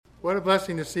What a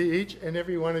blessing to see each and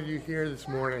every one of you here this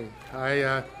morning.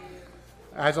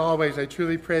 As always, I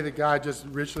truly pray that God just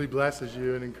richly blesses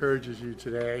you and encourages you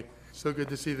today. So good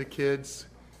to see the kids.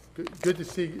 Good to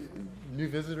see new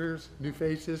visitors, new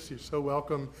faces. You're so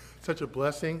welcome. Such a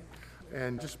blessing.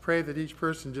 And just pray that each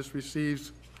person just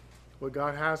receives what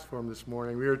God has for them this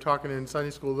morning. We were talking in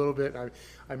Sunday school a little bit, and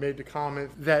I made the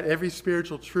comment that every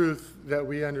spiritual truth that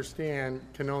we understand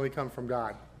can only come from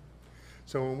God.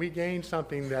 So when we gain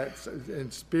something that's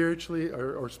spiritually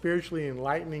or spiritually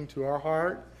enlightening to our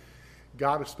heart,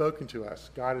 God has spoken to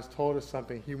us. God has told us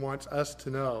something He wants us to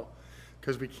know,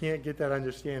 because we can't get that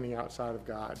understanding outside of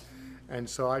God. And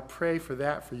so I pray for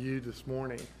that for you this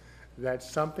morning. That's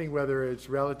something, whether it's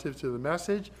relative to the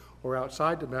message or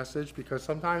outside the message, because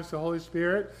sometimes the Holy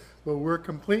Spirit will work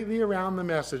completely around the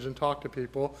message and talk to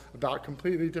people about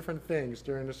completely different things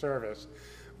during the service.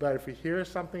 But if we hear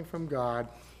something from God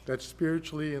that's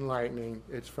spiritually enlightening,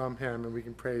 it's from Him, and we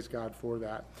can praise God for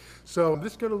that. So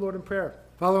let's go to Lord in prayer.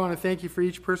 Father, I want to thank you for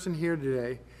each person here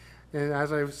today. And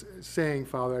as I was saying,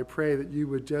 Father, I pray that you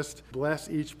would just bless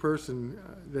each person,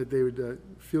 that they would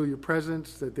feel your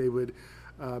presence, that they would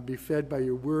be fed by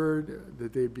your word,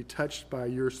 that they'd be touched by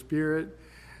your spirit,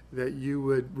 that you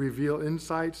would reveal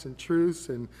insights and truths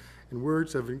and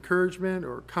words of encouragement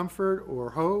or comfort or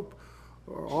hope,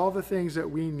 or all the things that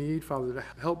we need, Father, to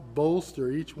help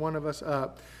bolster each one of us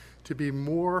up to be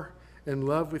more in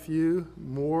love with you,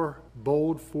 more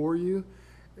bold for you.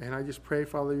 And I just pray,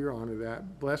 Father, you're honor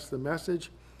that. Bless the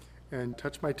message and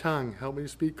touch my tongue. Help me to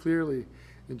speak clearly.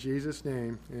 In Jesus'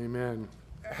 name, amen.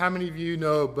 How many of you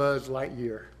know Buzz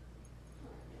Lightyear?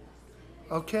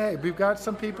 Okay, we've got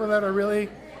some people that are really,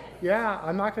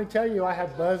 I'm not going to tell you I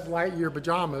have Buzz Lightyear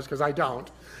pajamas, because I don't.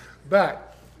 But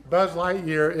Buzz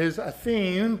Lightyear is a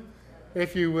theme,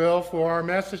 if you will, for our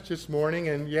message this morning.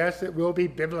 And yes, it will be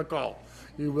biblical.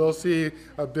 You will see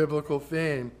a biblical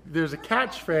theme. There's a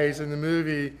catchphrase in the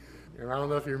movie, and I don't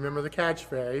know if you remember the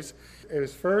catchphrase. It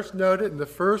was first noted in the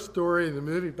first story in the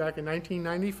movie back in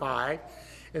 1995,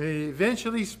 and it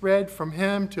eventually spread from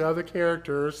him to other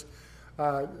characters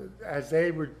as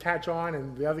they would catch on,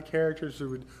 and the other characters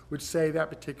would say that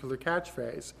particular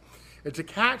catchphrase. It's a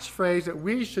catchphrase that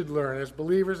we should learn as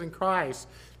believers in Christ,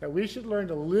 that we should learn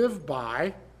to live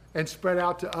by and spread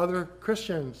out to other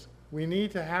Christians. We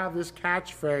need to have this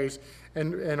catchphrase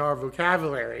in our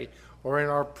vocabulary, or in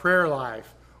our prayer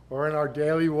life, or in our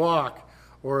daily walk,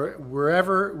 or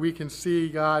wherever we can see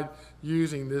God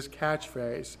using this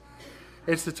catchphrase.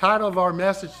 It's the title of our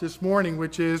message this morning,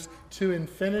 which is To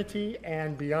Infinity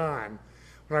and Beyond.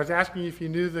 When I was asking you if you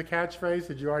knew the catchphrase,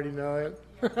 did you already know it?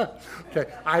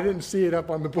 Okay, I didn't see it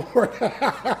up on the board.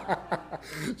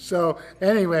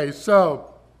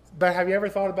 But have you ever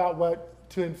thought about what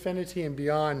to infinity and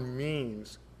beyond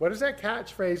means? What does that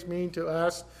catchphrase mean to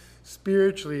us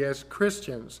spiritually as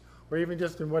Christians, or even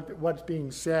just in what's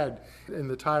being said in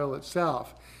the title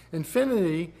itself?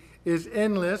 Infinity is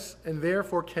endless and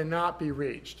therefore cannot be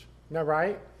reached. Isn't that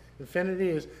right? Infinity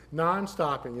is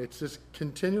non-stopping. It's just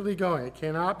continually going. It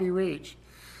cannot be reached.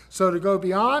 So to go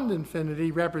beyond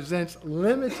infinity represents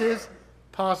limitless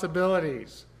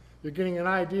possibilities. You're getting an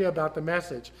idea about the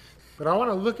message. But I want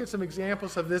to look at some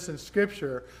examples of this in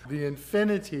Scripture, the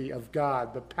infinity of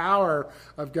God, the power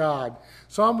of God.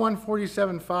 Psalm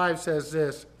 147:5 says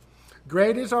this,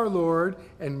 "Great is our Lord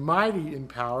and mighty in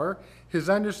power. His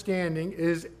understanding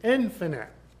is infinite."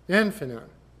 Infinite.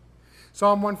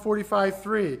 Psalm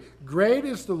 145:3, "Great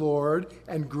is the Lord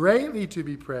and greatly to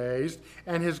be praised,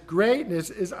 and His greatness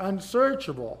is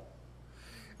unsearchable."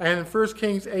 And in 1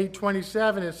 Kings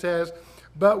 8:27 it says,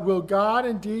 "But will God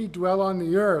indeed dwell on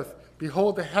the earth?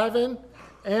 Behold, the heaven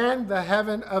and the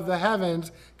heaven of the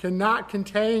heavens cannot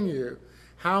contain you.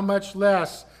 How much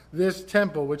less this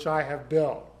temple which I have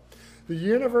built." The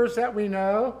universe that we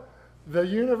know, the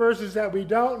universes that we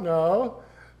don't know,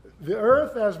 the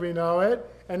earth as we know it,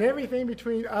 and everything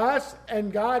between us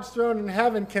and God's throne in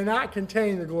heaven cannot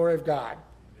contain the glory of God.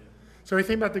 So we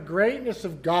think about the greatness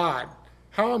of God.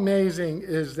 How amazing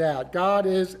is that? God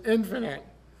is infinite.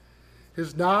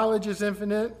 His knowledge is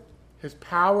infinite. His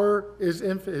power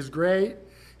is great.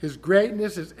 His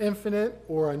greatness is infinite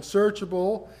or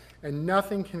unsearchable, and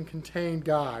nothing can contain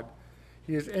God.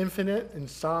 He is infinite in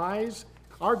size.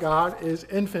 Our God is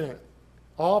infinite,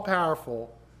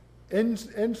 all-powerful,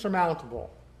 insurmountable.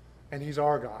 And He's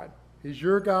our God. He's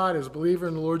your God as a believer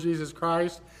in the Lord Jesus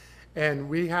Christ, and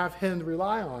we have Him to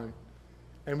rely on.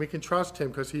 And we can trust Him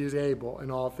because He is able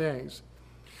in all things.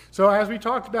 So as we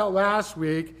talked about last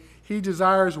week, He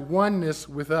desires oneness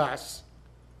with us.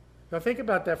 Now think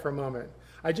about that for a moment.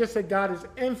 I just said God is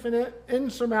infinite,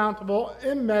 insurmountable,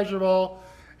 immeasurable.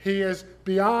 He is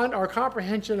beyond our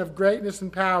comprehension of greatness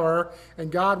and power,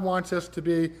 and God wants us to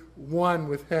be one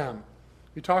with him.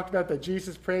 We talked about that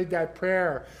Jesus prayed that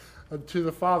prayer to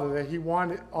the Father, that he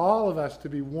wanted all of us to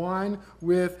be one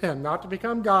with him, not to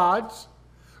become gods,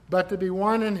 but to be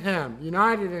one in him,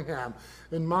 united in him,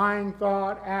 in mind,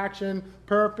 thought, action,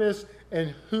 purpose,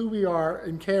 and who we are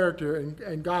in character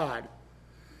and God.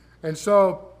 And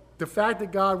so the fact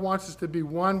that God wants us to be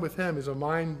one with him is a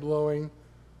mind-blowing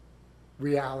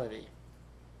reality.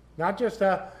 Not just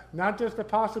a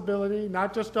possibility,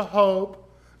 not just a hope,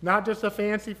 not just a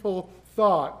fanciful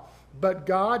thought, but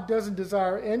God doesn't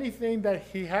desire anything that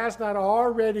he has not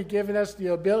already given us the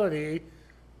ability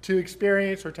to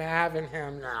experience or to have in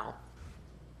him now.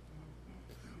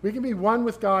 We can be one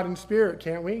with God in spirit,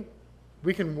 can't we?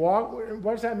 We can walk.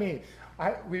 What does that mean?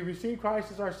 We receive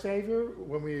Christ as our Savior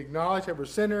when we acknowledge that we're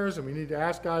sinners and we need to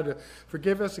ask God to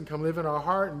forgive us and come live in our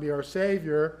heart and be our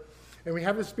Savior. And we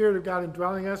have the Spirit of God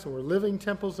indwelling us and we're living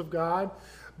temples of God.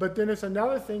 But then it's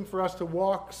another thing for us to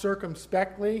walk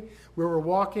circumspectly, where we're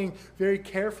walking very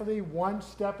carefully, one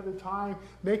step at a time,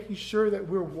 making sure that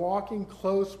we're walking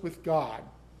close with God.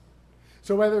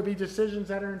 So whether it be decisions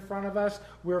that are in front of us,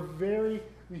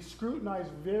 we scrutinize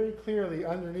very clearly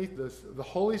underneath the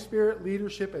Holy Spirit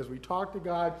leadership as we talk to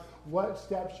God, what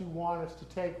steps you want us to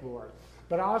take, Lord.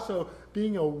 But also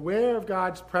being aware of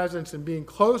God's presence and being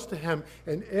close to him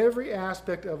in every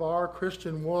aspect of our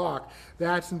Christian walk.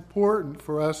 That's important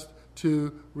for us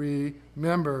to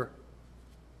remember.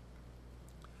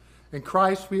 In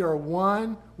Christ, we are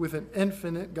one with an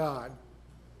infinite God.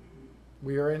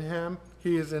 We are in him,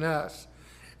 he is in us.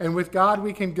 And with God,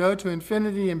 we can go to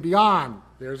infinity and beyond.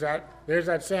 There's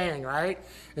that saying, right?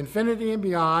 Infinity and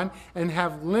beyond, and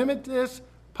have limitless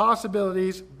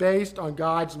possibilities based on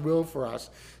God's will for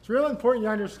us. It's really important to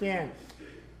understand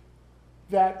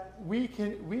that we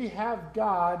have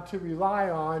God to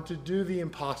rely on to do the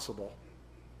impossible.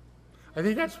 I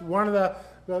think that's one of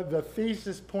the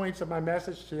thesis points of my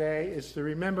message today, is to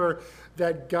remember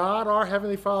that God, our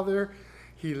Heavenly Father,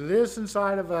 he lives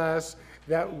inside of us,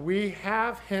 that we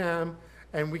have him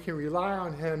and we can rely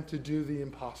on him to do the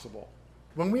impossible.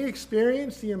 When we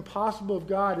experience the impossible of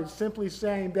God, it's simply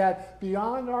saying that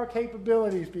beyond our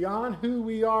capabilities, beyond who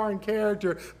we are in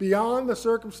character, beyond the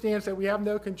circumstance that we have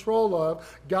no control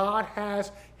of, God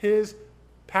has his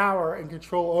power and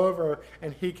control over,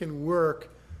 and he can work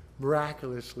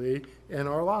miraculously in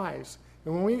our lives.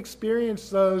 And when we experience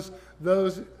those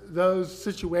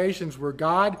situations where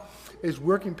God is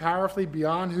working powerfully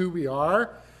beyond who we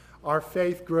are, our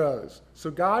faith grows.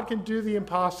 So God can do the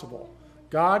impossible.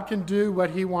 God can do what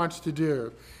he wants to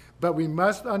do. But we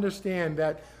must understand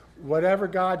that whatever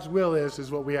God's will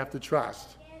is what we have to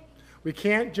trust. We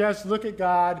can't just look at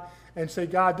God and say,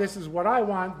 God, this is what I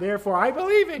want, therefore I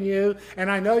believe in you, and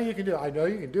I know you can do it. I know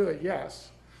you can do it, yes.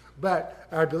 But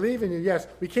I believe in you, yes.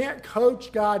 We can't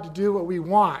coach God to do what we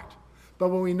want. But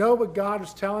when we know what God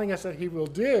is telling us that he will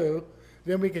do,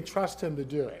 then we can trust him to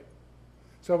do it.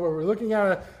 So when we're looking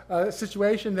at a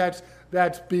situation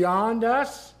that's beyond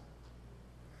us,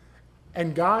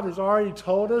 and God has already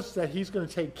told us that he's going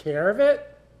to take care of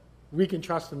it, we can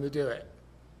trust him to do it,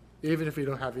 even if we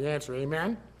don't have the answer.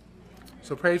 Amen?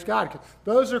 So praise God.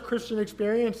 Those are Christian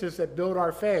experiences that build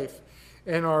our faith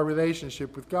and our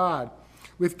relationship with God.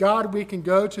 With God, we can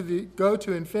go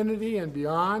to infinity and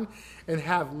beyond and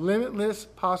have limitless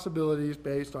possibilities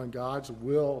based on God's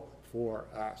will for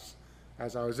us,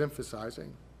 as I was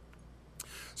emphasizing.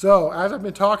 So, as I've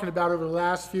been talking about over the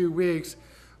last few weeks,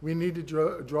 we need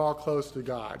to draw close to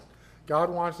God. God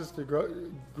wants us to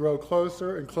grow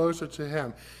closer and closer to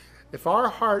him. If our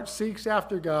heart seeks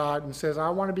after God and says, I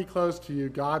want to be close to you,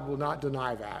 God will not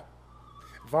deny that.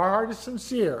 If our heart is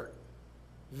sincere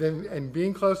and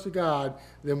being close to God,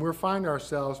 then we'll find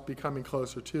ourselves becoming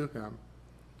closer to him.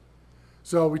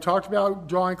 So we talked about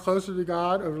drawing closer to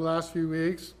God over the last few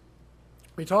weeks.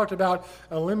 We talked about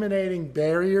eliminating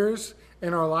barriers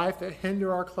in our life that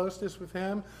hinder our closeness with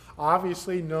him.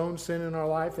 Obviously, known sin in our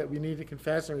life that we need to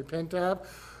confess and repent of.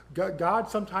 God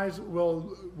sometimes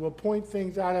will point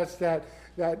things at us that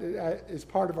is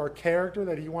part of our character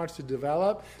that he wants to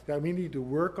develop, that we need to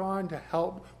work on to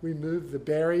help remove the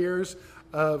barriers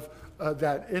of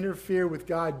that interfere with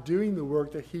God doing the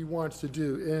work that he wants to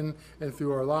do in and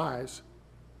through our lives.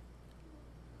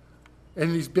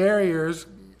 And these barriers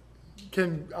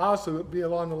can also be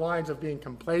along the lines of being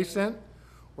complacent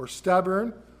or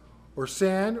stubborn or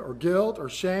sin or guilt or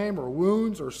shame or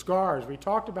wounds or scars. We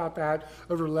talked about that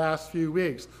over the last few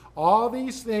weeks. All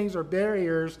these things are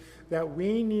barriers that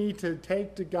we need to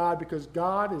take to God, because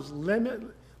God is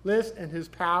and his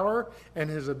power and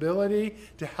his ability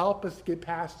to help us get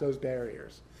past those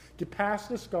barriers, get past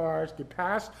the scars, get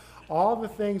past all the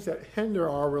things that hinder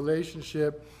our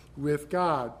relationship with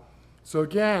God. So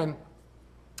again,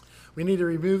 we need to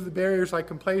remove the barriers like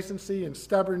complacency and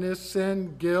stubbornness,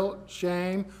 sin, guilt,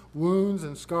 shame, wounds,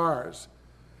 and scars.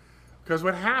 Because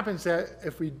what happens that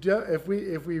if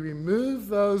we remove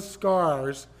those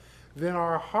scars, then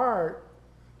our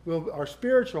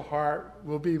spiritual heart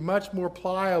will be much more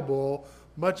pliable,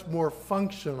 much more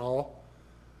functional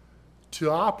to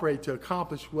operate, to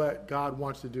accomplish what God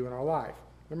wants to do in our life.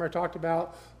 Remember I talked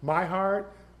about my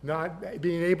heart not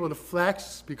being able to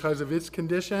flex because of its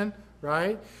condition,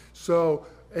 right? So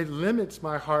it limits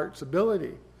my heart's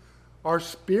ability. Our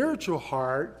spiritual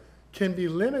heart can be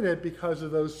limited because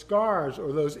of those scars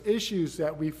or those issues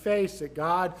that we face that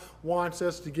God wants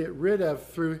us to get rid of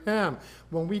through him.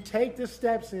 When we take the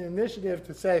steps and initiative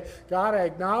to say, God, I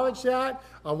acknowledge that.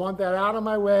 I want that out of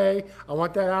my way. I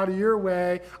want that out of your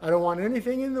way. I don't want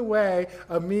anything in the way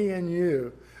of me and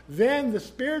you. Then the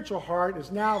spiritual heart is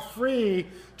now free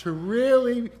to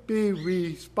really be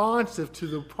responsive to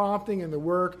the prompting and the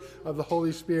work of the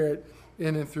Holy Spirit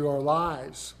in and through our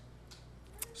lives.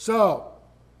 So,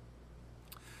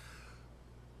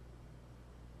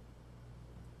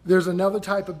 there's another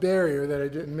type of barrier that I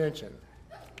didn't mention,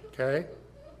 okay?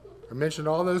 I mentioned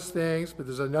all those things, but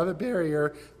there's another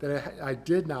barrier that I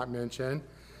did not mention,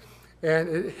 and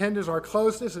it hinders our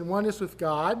closeness and oneness with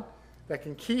God that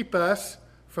can keep us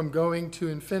from going to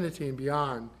infinity and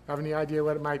beyond. Have any idea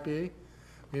what it might be?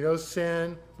 We know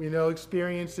sin, we know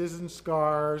experiences and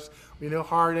scars, we know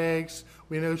heartaches,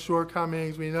 we know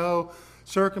shortcomings, we know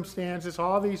circumstances,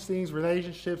 all these things,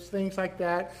 relationships, things like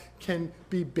that can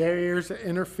be barriers that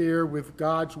interfere with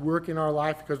God's work in our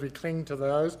life because we cling to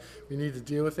those. We need to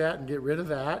deal with that and get rid of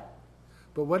that.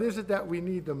 But what is it that we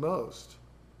need the most?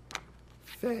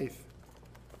 Faith.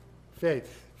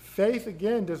 Faith. Faith,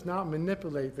 again, does not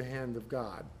manipulate the hand of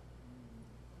God.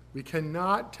 We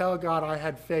cannot tell God, I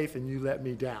had faith and you let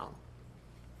me down.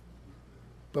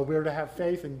 But we're to have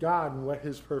faith in God and what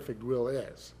his perfect will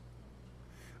is.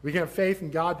 We can have faith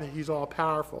in God that he's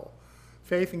all-powerful.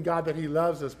 Faith in God that he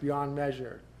loves us beyond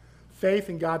measure. Faith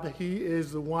in God that he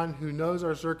is the one who knows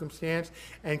our circumstance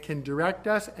and can direct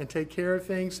us and take care of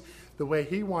things the way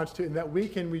he wants to, and that we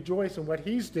can rejoice in what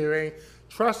he's doing,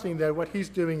 trusting that what he's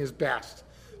doing is best.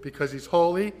 Because he's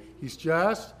holy, he's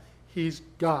just, he's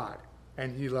God,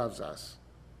 and he loves us.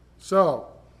 So,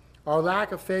 our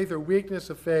lack of faith or weakness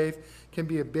of faith can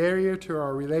be a barrier to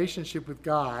our relationship with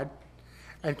God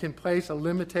and can place a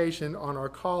limitation on our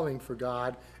calling for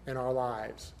God in our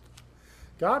lives.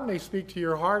 God may speak to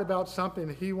your heart about something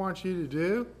that he wants you to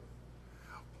do,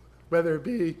 whether it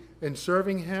be in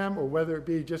serving him or whether it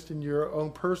be just in your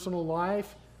own personal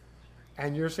life,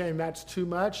 and you're saying that's too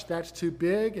much, that's too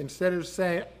big, instead of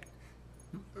saying,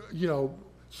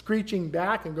 screeching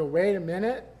back and go, wait a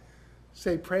minute,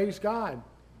 say, praise God.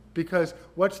 Because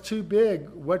what's too big,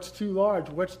 what's too large,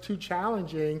 what's too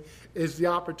challenging is the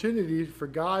opportunity for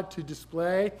God to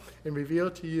display and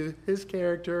reveal to you his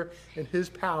character and his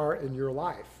power in your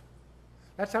life.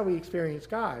 That's how we experience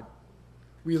God.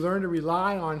 We learn to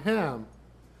rely on him.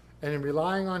 And in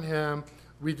relying on him,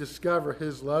 we discover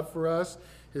his love for us,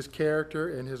 his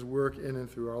character, and his work in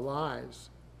and through our lives.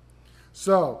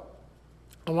 So,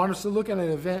 I want us to look at an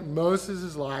event in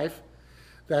Moses' life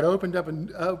that opened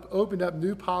up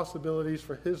new possibilities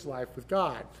for his life with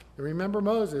God. And remember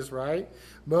Moses, right?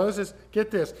 Moses,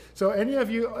 get this. So any of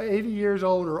you 80 years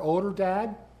old or older,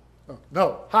 Dad? Oh,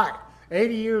 no, hi.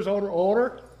 80 years old or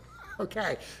older?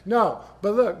 Okay, no.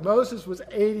 But look, Moses was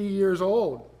 80 years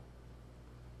old,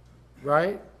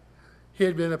 right? He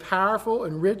had been a powerful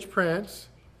and rich prince,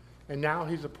 and now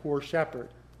he's a poor shepherd.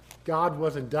 God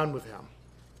wasn't done with him.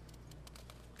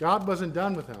 God wasn't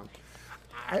done with him.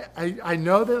 I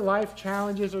know that life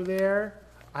challenges are there.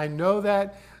 I know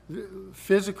that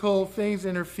physical things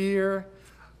interfere.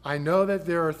 I know that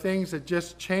there are things that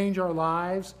just change our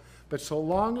lives. But so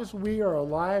long as we are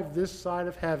alive this side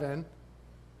of heaven,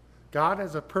 God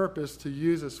has a purpose to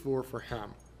use us for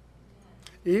him.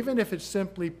 Even if it's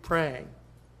simply praying.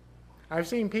 I've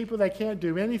seen people that can't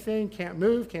do anything, can't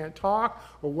move, can't talk,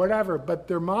 or whatever, but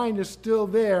their mind is still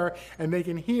there, and they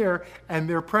can hear, and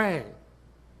they're praying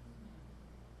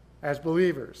as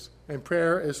believers. And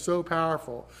prayer is so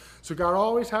powerful. So God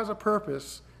always has a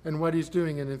purpose in what he's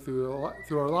doing in and through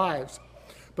our lives.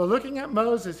 But looking at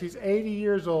Moses, he's 80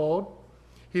 years old.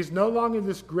 He's no longer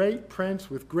this great prince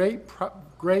with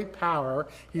great power.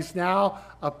 He's now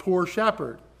a poor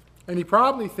shepherd. And he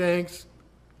probably thinks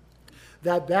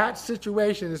that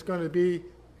situation is going to be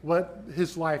what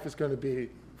his life is going to be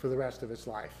for the rest of his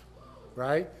life,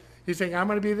 right? He's saying, I'm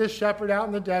going to be this shepherd out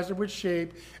in the desert with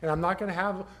sheep, and I'm not going to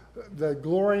have the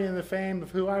glory and the fame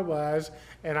of who I was,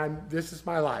 and this is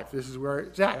my life. This is where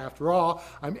it's at. After all,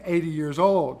 I'm 80 years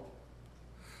old.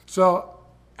 So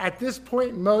at this point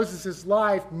in Moses'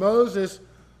 life, Moses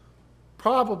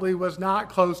probably was not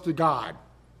close to God.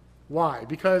 Why?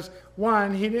 Because,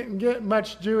 one, he didn't get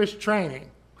much Jewish training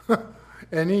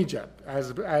in Egypt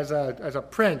as a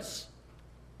prince,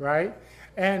 right?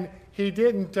 And he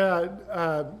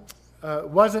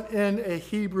wasn't in a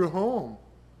Hebrew home.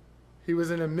 He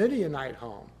was in a Midianite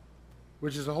home,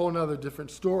 which is a whole other different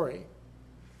story.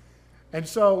 And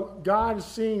so God is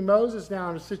seeing Moses now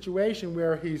in a situation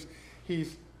where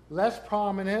he's less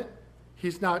prominent.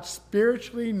 He's not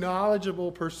spiritually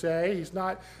knowledgeable per se. He's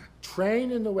not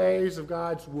trained in the ways of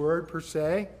God's word per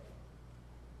se.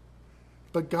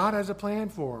 But God has a plan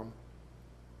for him.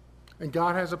 And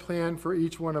God has a plan for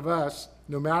each one of us,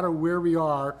 no matter where we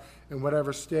are and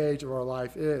whatever stage of our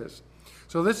life is.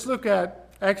 So let's look at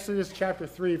Exodus chapter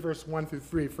 3, verse 1 through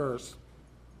 3 first.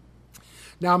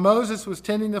 Now Moses was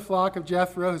tending the flock of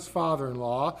Jethro, his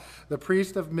father-in-law, the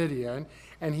priest of Midian,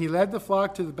 and he led the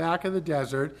flock to the back of the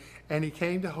desert, and he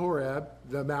came to Horeb,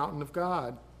 the mountain of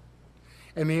God.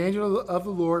 And the angel of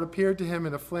the Lord appeared to him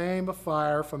in a flame of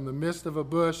fire from the midst of a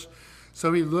bush.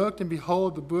 So he looked, and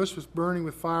behold, the bush was burning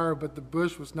with fire, but the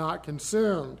bush was not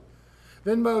consumed.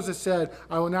 Then Moses said,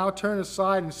 I will now turn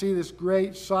aside and see this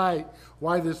great sight,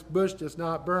 why this bush does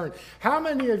not burn. How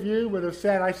many of you would have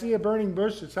said, I see a burning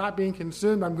bush that's not being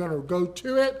consumed, I'm going to go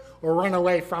to it or run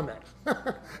away from it?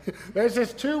 This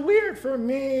is too weird for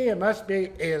me, it must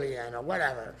be alien or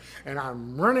whatever, and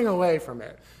I'm running away from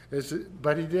it.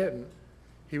 But he didn't.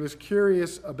 He was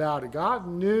curious about it. God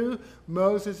knew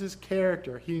Moses'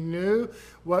 character. He knew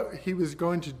what he was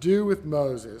going to do with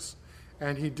Moses.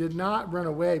 And he did not run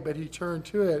away, but he turned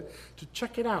to it to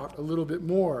check it out a little bit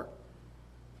more.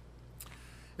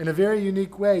 In a very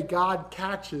unique way, God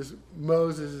catches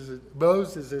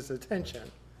Moses'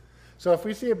 attention. So if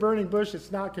we see a burning bush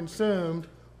that's not consumed,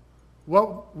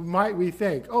 what might we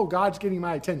think? Oh, God's getting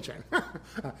my attention.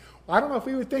 I don't know if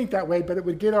we would think that way, but it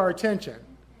would get our attention.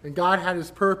 And God had his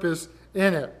purpose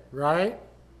in it, right?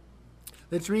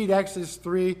 Let's read Exodus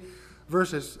chapter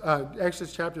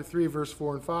 3, verse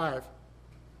 4 and 5.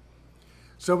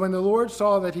 So when the Lord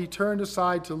saw that he turned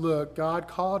aside to look, God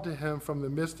called to him from the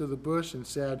midst of the bush and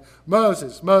said,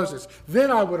 Moses, Moses. Then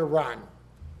I would have run.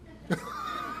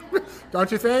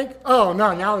 Don't you think? Oh,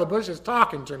 no, now the bush is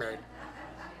talking to me.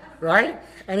 Right?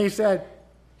 And he said,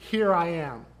 here I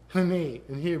am. Hani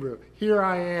in Hebrew. Here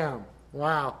I am.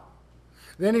 Wow.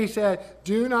 Then he said,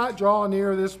 do not draw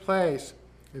near this place.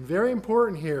 And very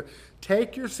important here,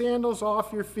 take your sandals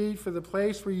off your feet, for the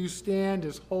place where you stand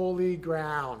is holy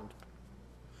ground.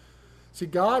 See,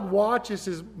 God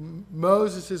watches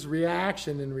Moses'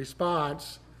 reaction and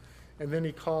response, and then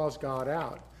he calls God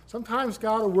out. Sometimes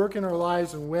God will work in our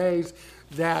lives in ways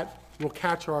that will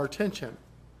catch our attention.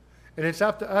 And it's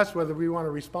up to us whether we want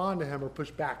to respond to him or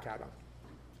push back at him.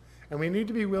 And we need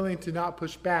to be willing to not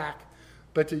push back,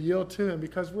 but to yield to him,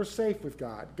 because we're safe with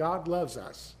God. God loves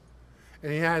us.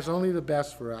 And he has only the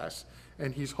best for us.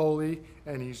 And he's holy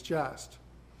and he's just.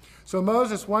 So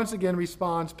Moses once again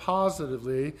responds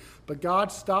positively, but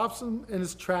God stops him in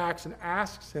his tracks and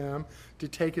asks him to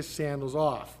take his sandals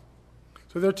off.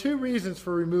 So there are two reasons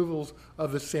for removals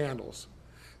of the sandals.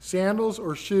 Sandals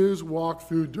or shoes walk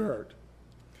through dirt.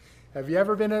 Have you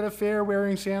ever been at a fair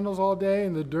wearing sandals all day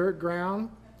in the dirt ground?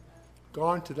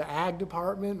 Gone to the ag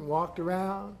department and walked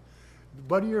around?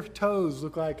 What do your toes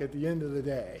look like at the end of the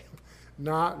day?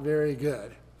 Not very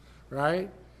good, right?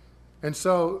 And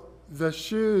so the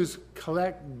shoes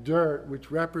collect dirt,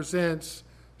 which represents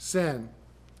sin.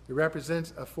 It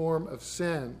represents a form of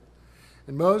sin.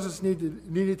 And Moses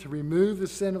needed to remove the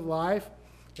sin of life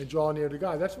and draw near to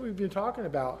God. That's what we've been talking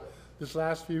about this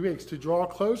last few weeks. To draw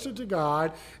closer to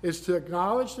God is to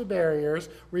acknowledge the barriers,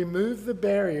 remove the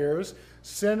barriers,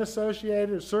 sin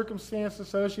associated, or circumstance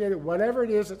associated, whatever it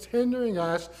is that's hindering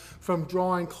us from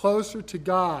drawing closer to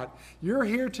God. You're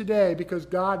here today because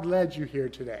God led you here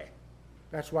today.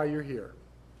 That's why you're here.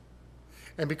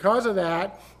 And because of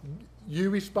that, you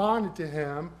responded to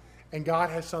him, and God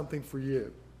has something for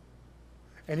you.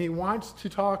 And he wants to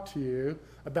talk to you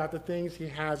about the things he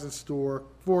has in store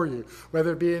for you,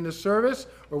 whether it be in the service,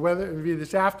 or whether it be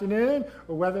this afternoon,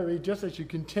 or whether it be just as you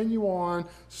continue on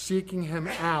seeking him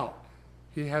out.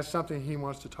 He has something he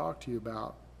wants to talk to you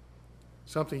about,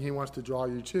 something he wants to draw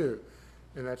you to.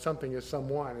 And that something is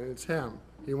someone, and it's him.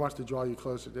 He wants to draw you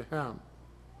closer to him.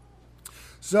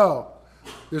 So,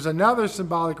 there's another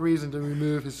symbolic reason to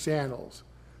remove his sandals.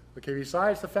 Okay,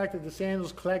 besides the fact that the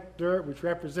sandals collect dirt, which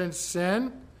represents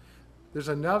sin, there's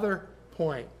another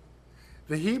point.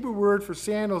 The Hebrew word for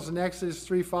sandals in Exodus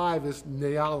 3:5 is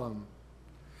ne'alim.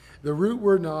 The root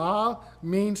word na'al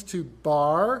means to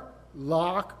bar,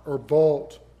 lock, or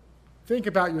bolt. Think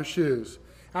about your shoes.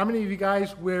 How many of you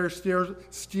guys wear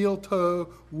steel toe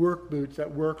work boots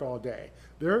that work all day?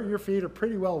 Your feet are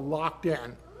pretty well locked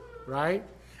in, right?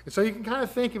 And so you can kind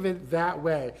of think of it that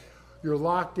way. You're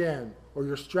locked in, or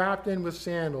you're strapped in with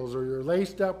sandals, or you're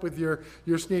laced up with your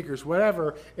sneakers,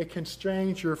 whatever. It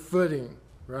constrains your footing,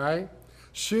 right?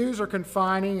 Shoes are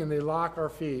confining and they lock our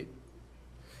feet.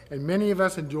 And many of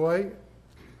us enjoy,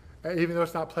 even though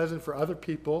it's not pleasant for other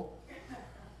people,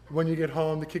 when you get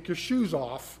home to kick your shoes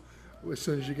off as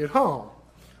soon as you get home.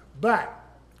 But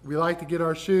we like to get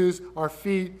our shoes, our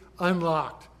feet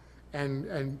unlocked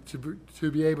and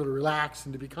to be able to relax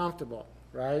and to be comfortable,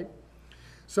 right?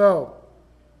 So,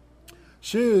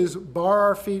 shoes bar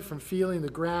our feet from feeling the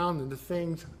ground and the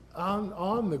things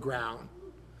on the ground.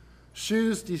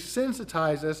 Shoes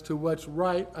desensitize us to what's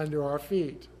right under our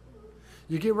feet.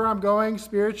 You get where I'm going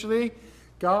spiritually?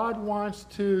 God wants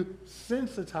to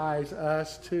sensitize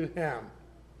us to Him.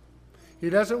 He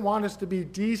doesn't want us to be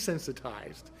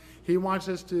desensitized. He wants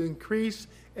us to increase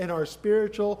in our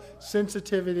spiritual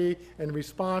sensitivity and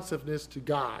responsiveness to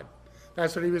God.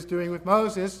 That's what He was doing with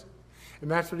Moses,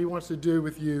 and that's what He wants to do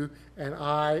with you and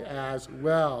I as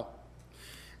well.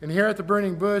 And here at the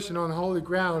burning bush and on holy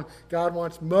ground, God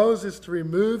wants Moses to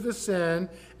remove the sin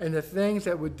and the things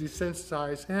that would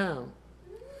desensitize him.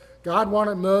 God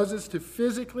wanted Moses to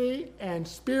physically and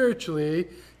spiritually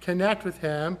connect with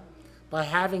Him by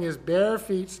having his bare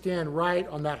feet stand right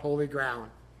on that holy ground.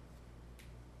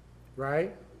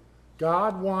 Right?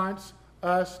 God wants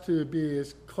us to be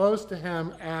as close to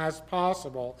Him as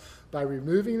possible by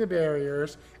removing the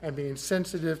barriers and being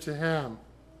sensitive to Him.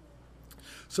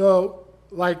 So,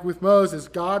 like with Moses,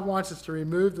 God wants us to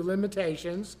remove the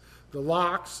limitations, the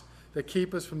locks that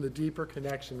keep us from the deeper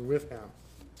connection with Him.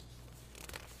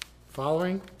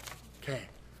 Following? Okay.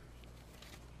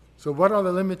 So what are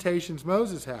the limitations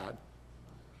Moses had?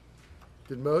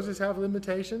 Did Moses have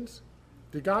limitations?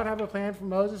 Did God have a plan for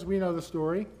Moses? We know the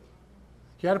story.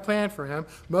 He had a plan for him.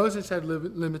 Moses had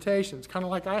limitations, kind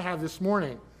of like I have this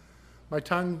morning. My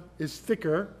tongue is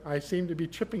thicker. I seem to be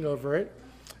tripping over it,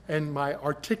 and my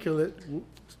articulate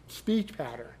speech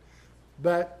pattern.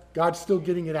 But God's still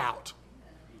getting it out.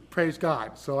 Praise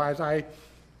God. So as I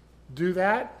do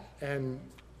that, and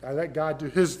I let God do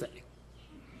His thing.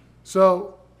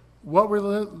 So what were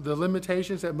the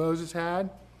limitations that Moses had?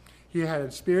 He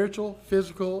had spiritual,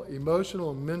 physical,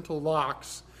 emotional, and mental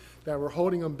locks that were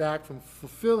holding him back from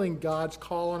fulfilling God's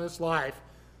call on his life.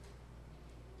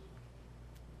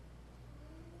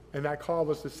 And that call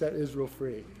was to set Israel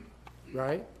free,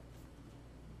 right?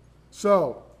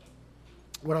 So,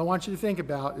 what I want you to think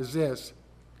about is this.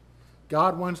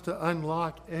 God wants to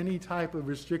unlock any type of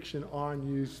restriction on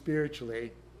you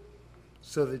spiritually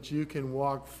so that you can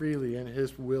walk freely in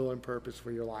His will and purpose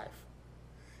for your life.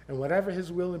 And whatever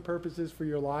His will and purpose is for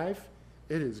your life,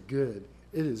 it is good.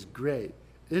 It is great.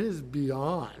 It is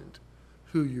beyond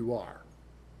who you are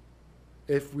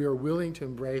if we are willing to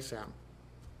embrace Him.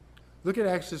 Look at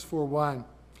Exodus 4:1.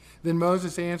 Then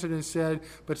Moses answered and said,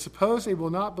 "But suppose they will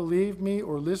not believe me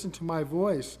or listen to my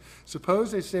voice.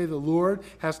 Suppose they say the Lord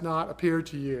has not appeared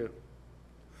to you."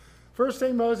 First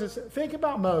thing think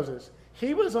about Moses.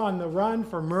 He was on the run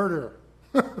for murder.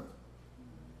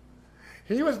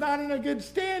 He was not in a good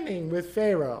standing with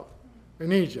Pharaoh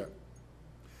in Egypt.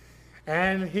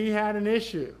 And he had an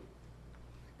issue.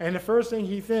 And the first thing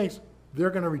he thinks,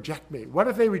 they're going to reject me. What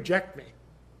if they reject me?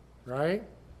 Right?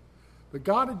 But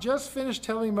God had just finished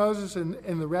telling Moses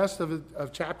in the rest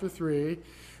of chapter 3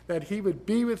 that He would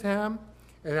be with him,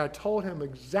 and I told him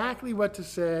exactly what to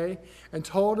say, and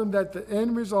told him that the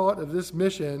end result of this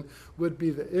mission would be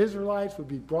the Israelites would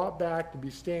be brought back to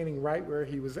be standing right where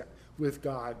he was with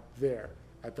God there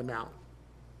at the mountain.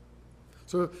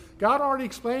 So God already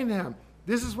explained to him,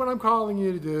 this is what I'm calling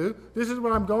you to do, this is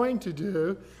what I'm going to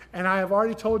do, and I have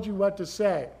already told you what to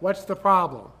say. What's the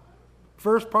problem?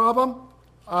 First problem,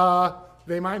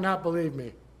 they might not believe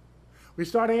me. We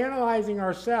start analyzing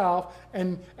ourselves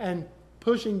and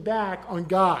pushing back on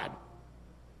God.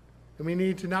 And we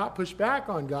need to not push back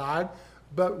on God,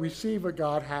 but receive what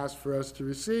God has for us to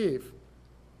receive.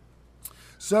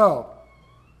 So,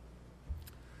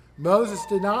 Moses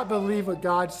did not believe what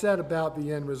God said about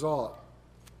the end result.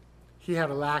 He had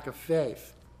a lack of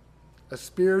faith, a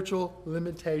spiritual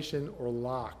limitation or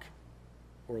lock.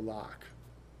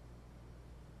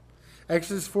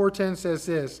 Exodus 4:10 says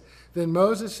this, "Then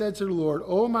Moses said to the Lord,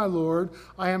 O my Lord,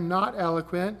 I am not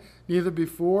eloquent, neither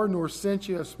before nor since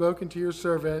you have spoken to your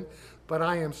servant, but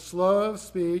I am slow of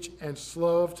speech and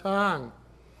slow of tongue."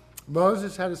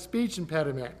 Moses had a speech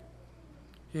impediment.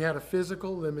 He had a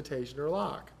physical limitation or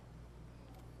lock.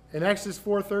 In Exodus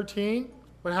 4:13,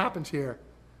 what happens here?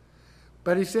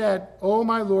 But he said, "O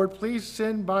my Lord, please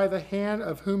send by the hand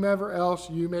of whomever else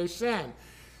you may send."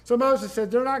 So Moses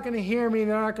said, they're not going to hear me,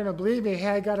 they're not going to believe me. Hey,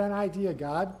 I got an idea,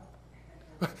 God.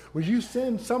 Will you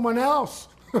send someone else?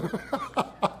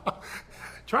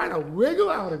 Trying to wiggle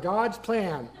out of God's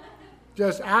plan.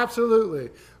 Just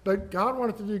absolutely. But God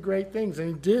wanted to do great things, and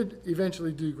he did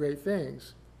eventually do great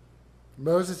things.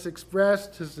 Moses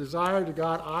expressed his desire to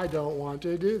God, I don't want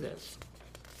to do this.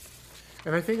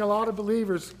 And I think a lot of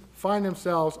believers find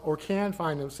themselves or can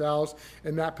find themselves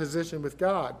in that position with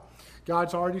God.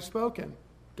 God's already spoken.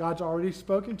 God's already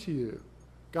spoken to you.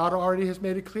 God already has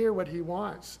made it clear what he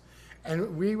wants.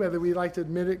 And we, whether we like to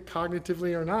admit it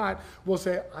cognitively or not, will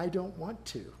say, I don't want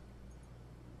to.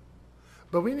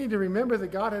 But we need to remember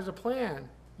that God has a plan.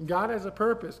 God has a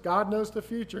purpose. God knows the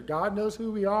future. God knows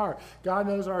who we are. God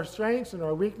knows our strengths and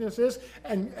our weaknesses.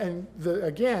 And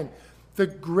again, the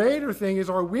greater thing is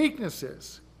our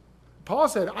weaknesses. Paul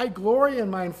said, I glory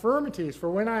in my infirmities, for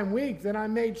when I'm weak, then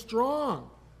I'm made strong.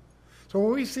 So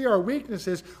when we see our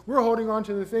weaknesses, we're holding on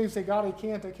to the things that God, I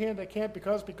can't,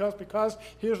 because,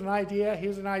 here's an idea,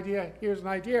 here's an idea, here's an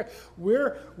idea.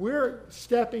 We're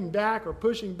stepping back or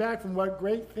pushing back from what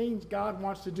great things God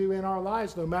wants to do in our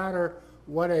lives, no matter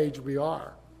what age we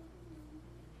are.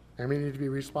 And we need to be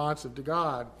responsive to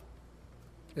God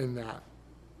in that.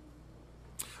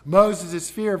 Moses'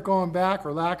 fear of going back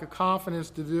or lack of confidence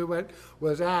to do what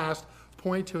was asked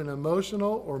point to an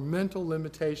emotional or mental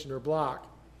limitation or block.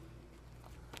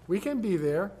 We can be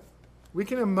there. We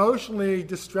can emotionally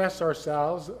distress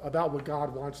ourselves about what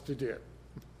God wants to do.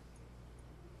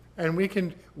 And we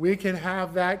can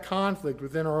have that conflict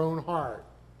within our own heart.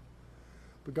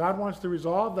 But God wants to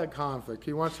resolve that conflict.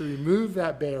 He wants to remove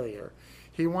that barrier.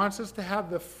 He wants us to have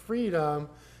the freedom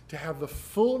to have the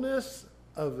fullness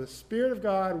of the Spirit of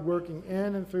God working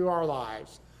in and through our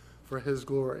lives for his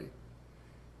glory.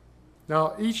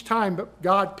 Now, each time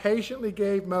God patiently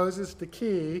gave Moses the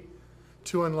key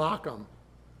to unlock them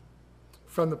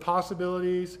from the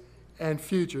possibilities and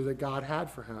future that God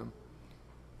had for him.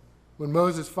 When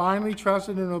Moses finally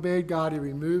trusted and obeyed God, he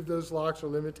removed those locks or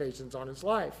limitations on his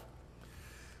life.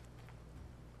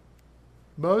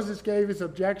 Moses gave his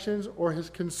objections or his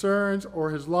concerns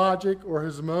or his logic or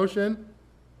his emotion,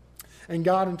 and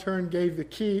God in turn gave the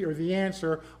key or the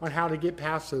answer on how to get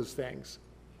past those things.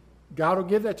 God will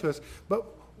give that to us. But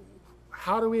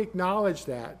how do we acknowledge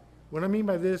that? What I mean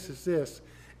by this is this.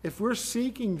 If we're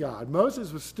seeking God,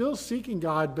 Moses was still seeking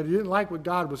God, but he didn't like what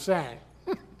God was saying.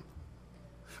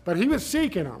 But he was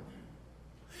seeking him.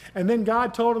 And then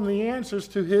God told him the answers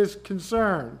to his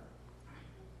concern.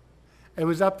 It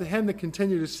was up to him to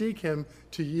continue to seek him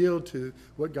to yield to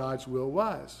what God's will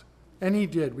was. And he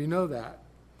did. We know that.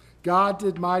 God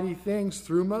did mighty things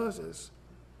through Moses.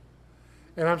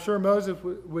 And I'm sure Moses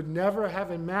would never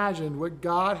have imagined what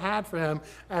God had for him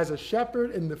as a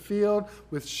shepherd in the field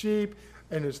with sheep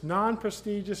in his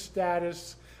non-prestigious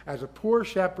status as a poor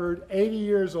shepherd, 80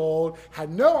 years old, had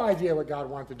no idea what God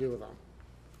wanted to do with him.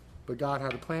 But God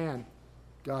had a plan.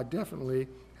 God definitely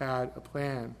had a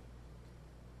plan.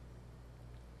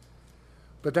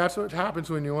 But that's what happens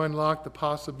when you unlock the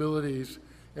possibilities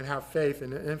and have faith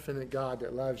in an infinite God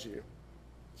that loves you.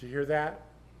 Did you hear that?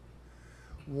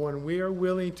 When we are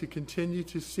willing to continue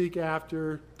to seek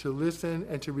after, to listen,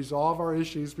 and to resolve our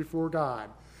issues before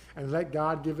God, and let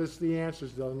God give us the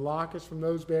answers to unlock us from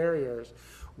those barriers,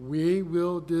 we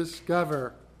will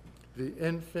discover the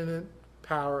infinite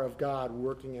power of God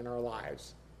working in our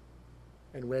lives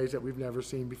in ways that we've never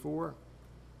seen before.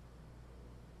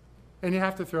 And you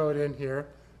have to throw it in here.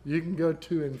 You can go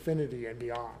to infinity and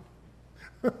beyond.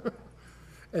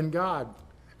 And God,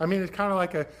 I mean, it's kind of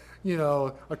like a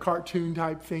cartoon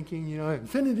type thinking,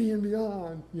 infinity and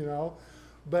beyond,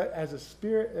 But as a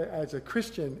spirit, as a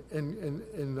Christian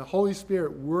in the Holy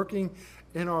Spirit working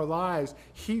in our lives,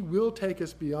 he will take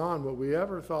us beyond what we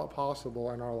ever thought possible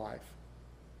in our life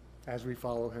as we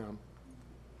follow him.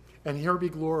 And he'll be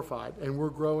glorified, and we'll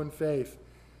grow in faith.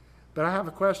 But I have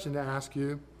a question to ask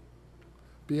you.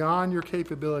 Beyond your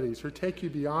capabilities, or take you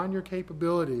beyond your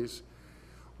capabilities,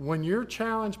 when you're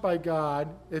challenged by God,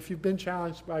 if you've been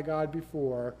challenged by God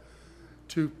before,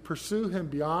 to pursue him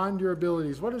beyond your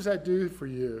abilities, what does that do for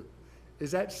you?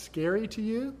 Is that scary to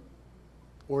you?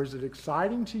 Or is it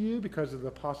exciting to you because of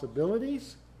the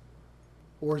possibilities?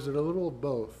 Or is it a little of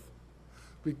both?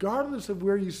 regardless of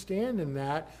where you stand in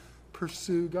that,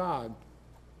 pursue God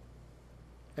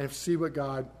and see what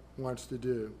God wants to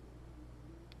do.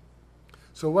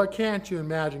 So what can't you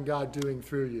imagine God doing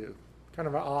through you? Kind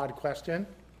of an odd question.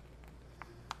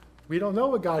 We don't know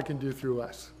what God can do through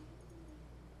us.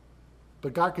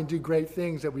 But God can do great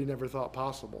things that we never thought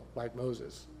possible, like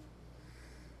Moses.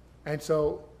 And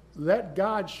so let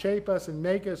God shape us and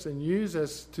make us and use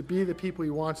us to be the people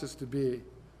he wants us to be.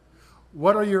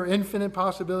 What are your infinite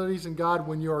possibilities in God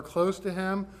when you are close to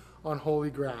him on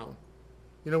holy ground?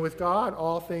 You know, with God,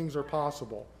 all things are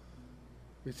possible.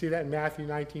 We see that in Matthew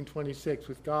 19:26.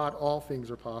 With God, all things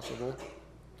are possible.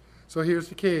 So here's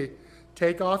the key.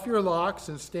 Take off your locks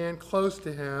and stand close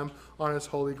to him on his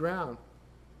holy ground.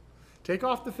 Take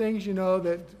off the things you know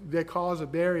that cause a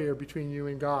barrier between you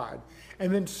and God.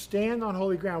 And then stand on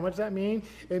holy ground. What does that mean?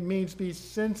 It means be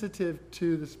sensitive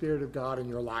to the Spirit of God in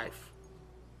your life.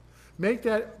 Make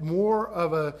that more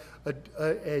of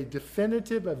a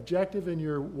definitive objective in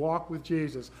your walk with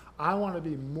Jesus. I want to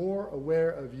be more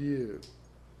aware of you.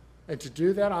 And to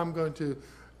do that, I'm going to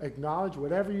acknowledge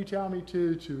whatever you tell me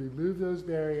to remove those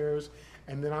barriers,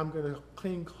 and then I'm going to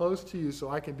cling close to you so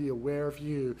I can be aware of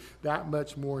you that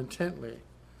much more intently.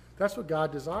 That's what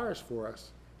God desires for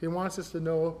us. He wants us to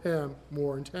know him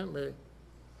more intently.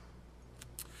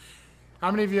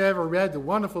 How many of you ever read the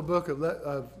wonderful book of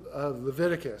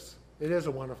Leviticus? It is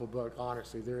a wonderful book,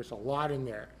 honestly. There's a lot in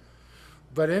there.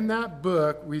 But in that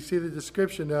book, we see the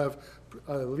description of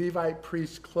Levite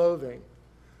priest clothing.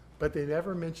 But they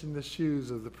never mention the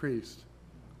shoes of the priest.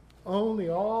 Only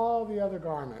all the other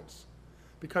garments.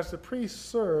 Because the priests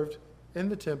served in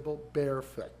the temple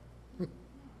barefoot.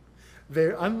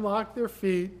 They unlocked their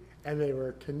feet and they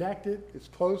were connected as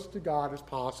close to God as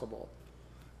possible.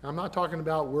 Now, I'm not talking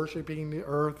about worshiping the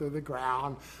earth or the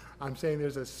ground. I'm saying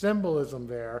there's a symbolism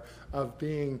there of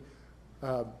being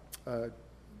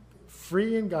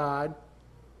free in God,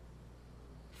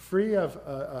 free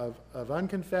of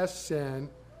unconfessed sin,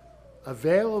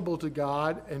 available to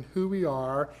God and who we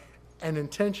are, and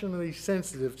intentionally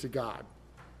sensitive to God.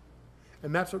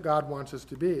 And that's what God wants us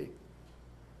to be.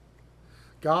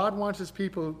 God wants his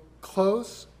people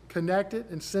close, connected,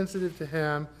 and sensitive to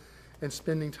him, and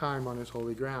spending time on his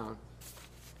holy ground.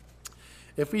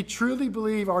 If we truly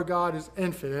believe our God is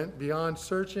infinite, beyond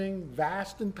searching,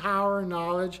 vast in power and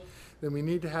knowledge, then we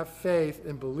need to have faith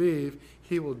and believe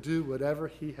he will do whatever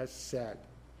he has said.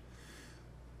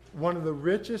 One of the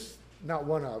richest, not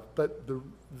one of, but the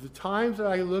times that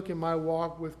I look in my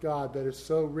walk with God that is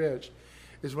so rich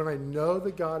is when I know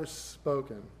that God has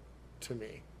spoken to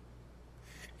me.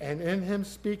 And in him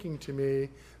speaking to me,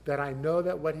 that I know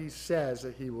that what he says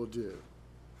that he will do.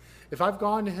 If I've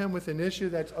gone to him with an issue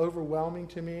that's overwhelming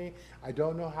to me, I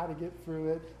don't know how to get through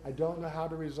it, I don't know how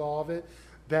to resolve it,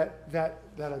 that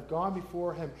I've gone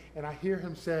before him and I hear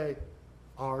him say,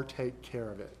 I'll take care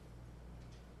of it.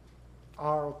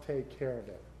 I'll take care of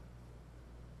it.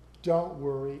 Don't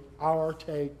worry, I'll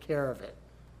take care of it.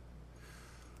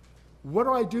 What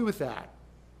do I do with that?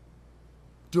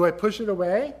 Do I push it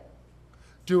away?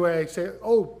 Do I say,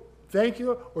 oh, thank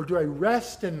you? Or do I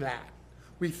rest in that?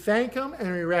 We thank him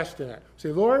and we rest in it. Say,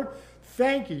 Lord,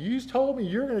 thank you. You told me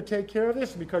you're going to take care of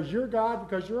this because you're God,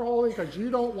 because you're holy, because you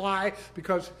don't lie,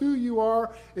 because who you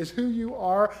are is who you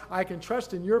are. I can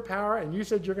trust in your power, and you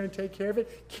said you're going to take care of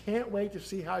it. Can't wait to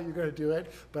see how you're going to do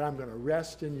it, but I'm going to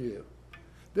rest in you.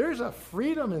 There's a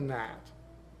freedom in that.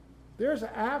 There's an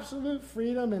absolute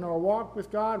freedom in our walk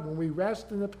with God when we rest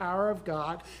in the power of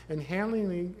God and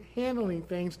handling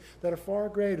things that are far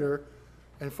greater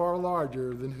and far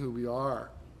larger than who we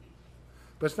are.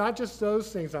 But it's not just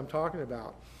those things I'm talking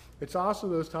about. It's also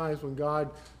those times when God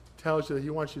tells you that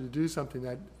he wants you to do something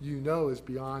that you know is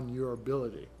beyond your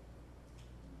ability.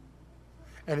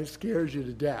 And it scares you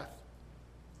to death.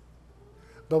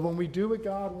 But when we do what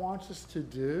God wants us to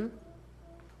do,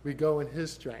 we go in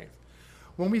his strength.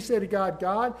 When we say to God,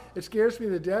 God, it scares me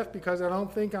to death because I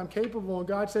don't think I'm capable, and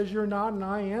God says you're not and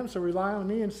I am, so rely on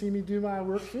me and see me do my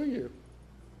work through you.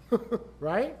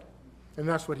 Right? And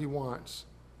that's what he wants.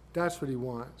 That's what he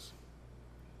wants.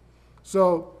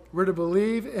 So we're to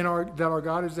believe that our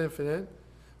God is infinite,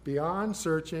 beyond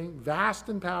searching, vast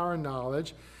in power and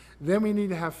knowledge. Then we need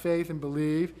to have faith and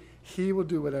believe he will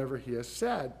do whatever he has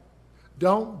said.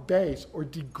 Don't base or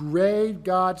degrade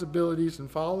God's abilities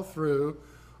and follow through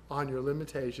on your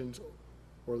limitations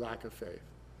or lack of faith.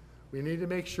 We need to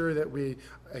make sure that we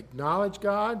acknowledge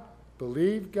God,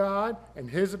 believe God and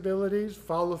his abilities,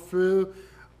 follow through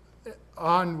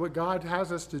on what God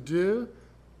has us to do,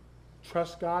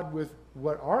 trust God with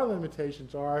what our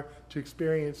limitations are to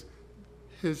experience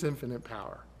his infinite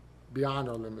power beyond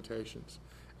our limitations.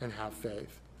 and have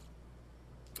faith.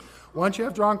 Once you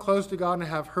have drawn close to God and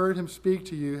have heard him speak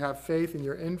to you, have faith in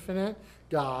your infinite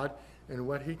God and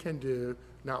what he can do,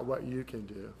 not what you can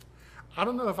do. I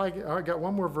don't know if I got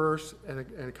one more verse and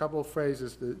a couple of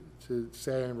phrases to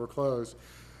say, and we're closed.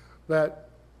 But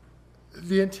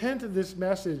the intent of this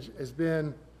message has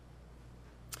been,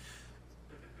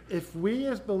 if we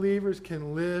as believers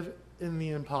can live in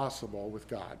the impossible with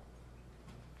God.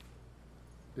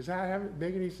 Does that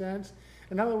make any sense?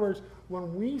 In other words,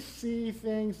 when we see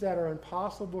things that are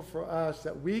impossible for us,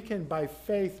 that we can, by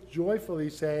faith, joyfully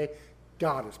say,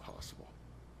 God is possible.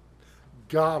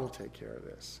 God will take care of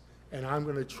this. And I'm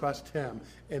going to trust him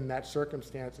in that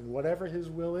circumstance and whatever his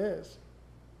will is.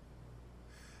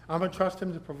 I'm going to trust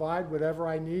him to provide whatever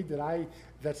I need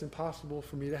that's impossible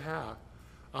for me to have.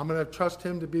 I'm going to trust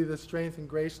him to be the strength and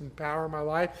grace and power in my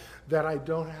life that I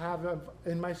don't have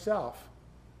in myself.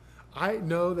 I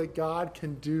know that God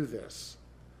can do this.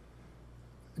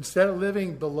 Instead of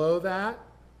living below that,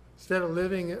 instead of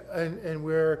living in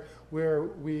where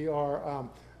we are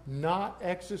not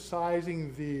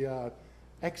exercising the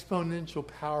exponential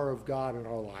power of God in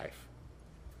our life,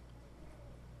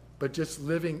 but just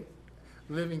living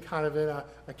kind of in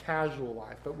a casual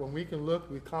life. But when we can look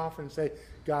with confidence and say,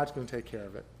 God's going to take care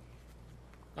of it.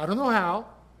 I don't know how,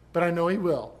 but I know he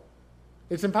will.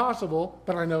 It's impossible,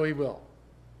 but I know he will.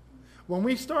 When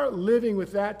we start living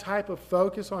with that type of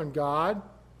focus on God,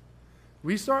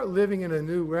 we start living in a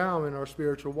new realm in our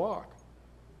spiritual walk.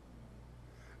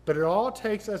 But it all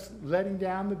takes us letting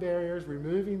down the barriers,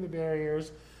 removing the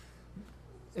barriers,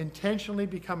 intentionally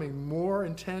becoming more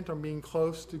intent on being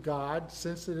close to God,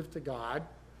 sensitive to God,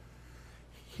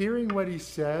 hearing what he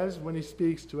says when he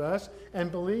speaks to us,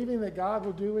 and believing that God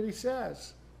will do what he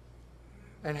says,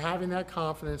 and having that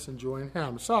confidence and joy in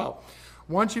him. So,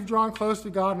 once you've drawn close to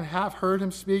God and have heard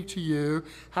him speak to you,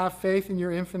 have faith in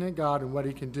your infinite God and what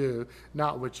he can do,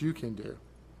 not what you can do.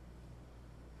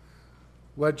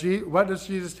 What does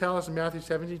Jesus tell us in Matthew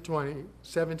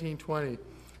 17:20?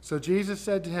 So Jesus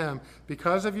said to him,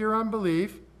 because of your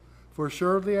unbelief, for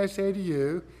assuredly I say to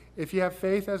you, if you have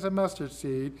faith as a mustard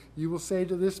seed, you will say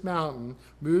to this mountain,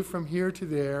 move from here to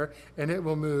there, and it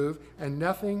will move, and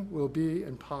nothing will be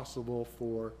impossible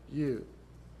for you.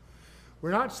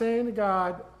 We're not saying to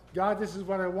God, God, this is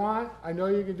what I want. I know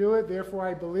you can do it. Therefore,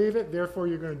 I believe it. Therefore,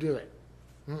 you're going to do it.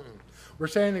 We're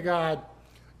saying to God,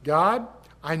 God,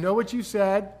 I know what you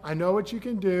said. I know what you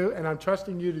can do, and I'm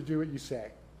trusting you to do what you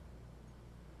say.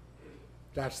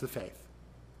 That's the faith.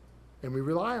 And we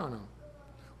rely on him.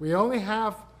 We only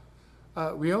have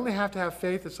to have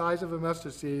faith the size of a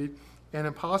mustard seed, and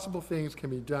impossible things can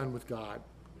be done with God.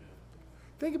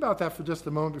 Think about that for just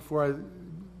a moment before I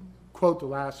quote the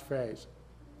last phrase.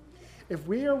 If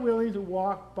we are willing to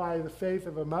walk by the faith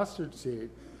of a mustard seed,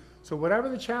 so whatever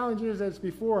the challenge is that's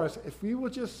before us, if we will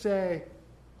just say,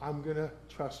 I'm going to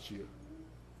trust you.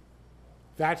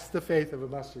 That's the faith of a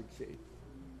mustard seed.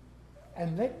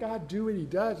 And let God do what he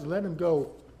does, and let him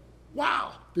go,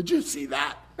 wow, did you see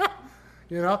that?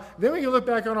 Then we can look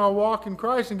back on our walk in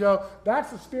Christ and go,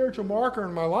 that's the spiritual marker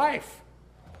in my life.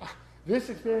 This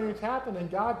experience happened, and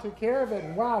God took care of it,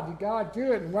 and wow, did God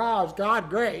do it, and wow, is God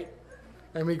great?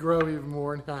 And we grow even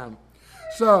more in him.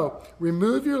 So,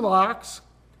 remove your locks,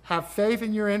 have faith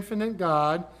in your infinite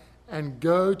God, and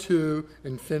go to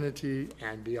infinity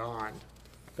and beyond.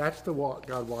 That's the walk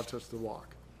God wants us to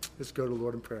walk. Let's go to the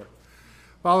Lord in prayer.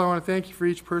 Father, I want to thank you for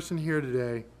each person here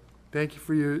today. Thank you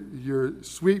for your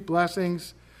sweet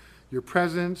blessings, your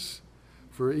presence,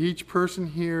 for each person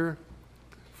here,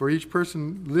 for each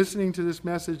person listening to this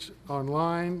message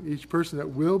online, each person that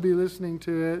will be listening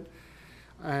to it.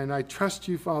 And I trust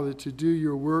you, Father, to do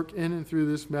your work in and through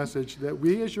this message, that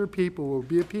we as your people will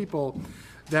be a people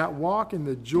that walk in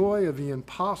the joy of the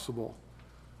impossible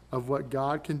of what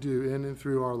God can do in and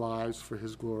through our lives for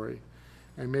his glory.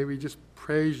 And may we just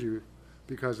praise you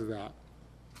because of that.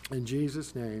 In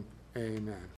Jesus' name, amen.